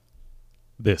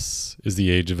This is the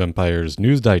Age of Empires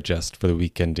News Digest for the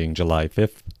week ending July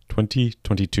 5th,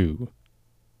 2022.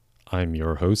 I'm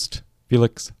your host,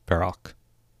 Felix Farrock.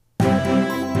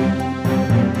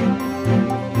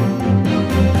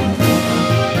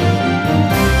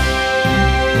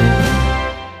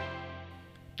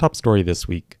 Top story this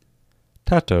week.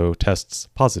 Tato tests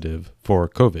positive for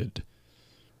COVID.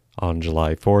 On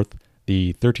July 4th,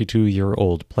 the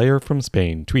 32-year-old player from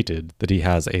Spain tweeted that he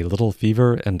has a little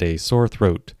fever and a sore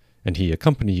throat, and he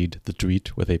accompanied the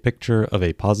tweet with a picture of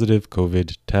a positive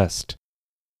COVID test.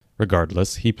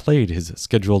 Regardless, he played his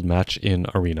scheduled match in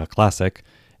Arena Classic,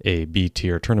 a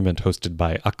B-tier tournament hosted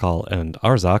by Akal and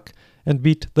Arzak, and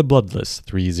beat the Bloodless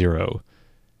 3-0.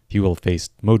 He will face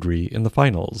Modri in the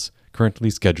finals, currently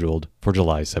scheduled for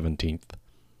July 17th.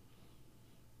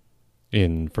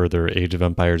 In further Age of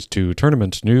Empires 2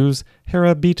 tournament news,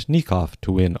 Hera beat Nikov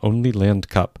to win Only Land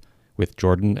Cup, with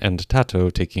Jordan and Tato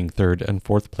taking 3rd and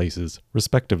 4th places,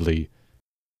 respectively.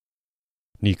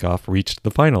 Nikov reached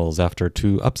the finals after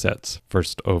 2 upsets,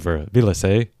 first over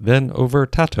Vilese, then over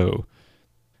Tato.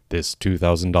 This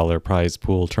 $2,000 prize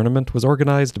pool tournament was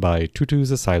organized by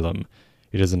Tutu's Asylum.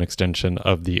 It is an extension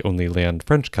of the Only Land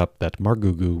French Cup that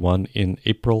Margugu won in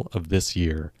April of this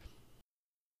year.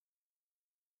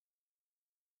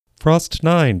 Frost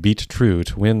 9 beat True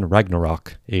to win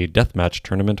Ragnarok, a deathmatch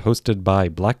tournament hosted by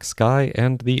Black Sky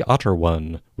and the Otter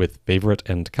One, with Favorite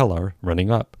and Kellar running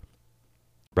up.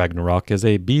 Ragnarok is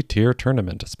a B-tier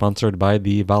tournament sponsored by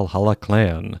the Valhalla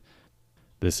clan.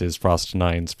 This is Frost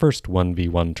 9's first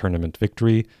 1v1 tournament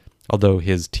victory, although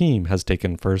his team has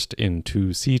taken first in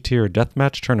 2 C-tier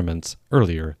deathmatch tournaments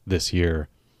earlier this year.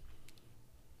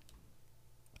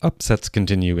 Upsets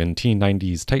continue in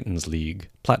T90's Titans League,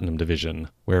 Platinum Division,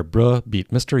 where Bruh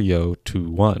beat Mr. Yo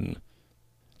 2-1.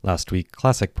 Last week,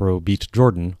 Classic Pro beat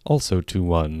Jordan, also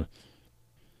 2-1.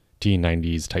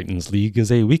 T90's Titans League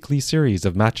is a weekly series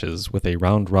of matches with a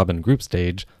round-robin group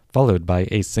stage, followed by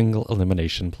a single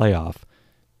elimination playoff.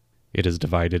 It is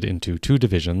divided into 2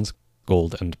 divisions,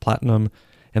 Gold and Platinum,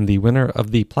 and the winner of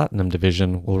the Platinum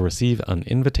Division will receive an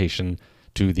invitation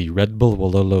to the Red Bull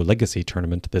Wololo Legacy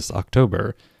Tournament this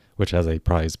October, which has a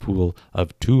prize pool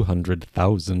of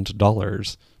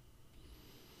 $200,000.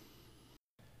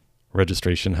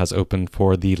 Registration has opened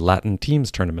for the Latin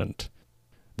Teams Tournament.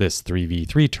 This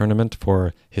 3v3 tournament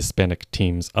for Hispanic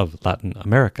teams of Latin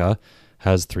America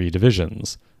has 3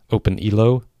 divisions: Open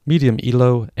Elo, Medium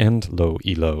Elo, and Low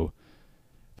Elo.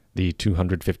 The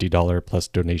 $250 plus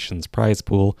donations prize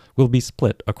pool will be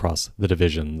split across the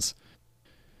divisions.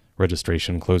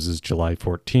 Registration closes July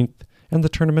 14th, and the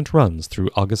tournament runs through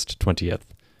August 20th.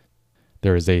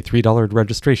 There is a $3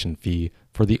 registration fee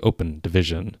for the Open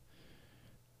Division.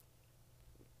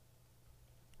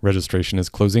 Registration is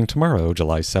closing tomorrow,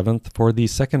 July 7th, for the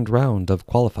second round of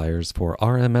qualifiers for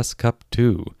RMS Cup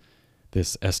 2.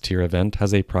 This S-tier event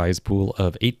has a prize pool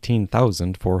of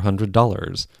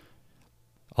 $18,400.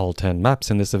 All 10 maps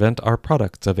in this event are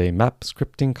products of a map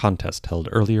scripting contest held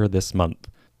earlier this month.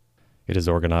 It is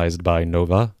organized by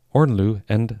Nova, Ornlu,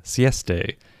 and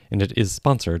Sieste, and it is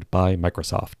sponsored by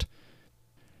Microsoft.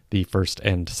 The first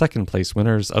and second place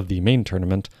winners of the main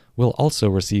tournament will also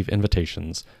receive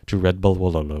invitations to Red Bull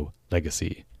Wololo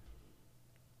Legacy.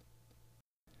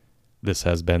 This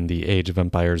has been the Age of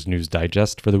Empires News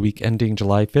Digest for the week ending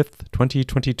July 5th,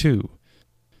 2022.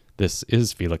 This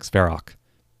is Felix Farrock.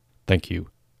 Thank you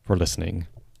for listening.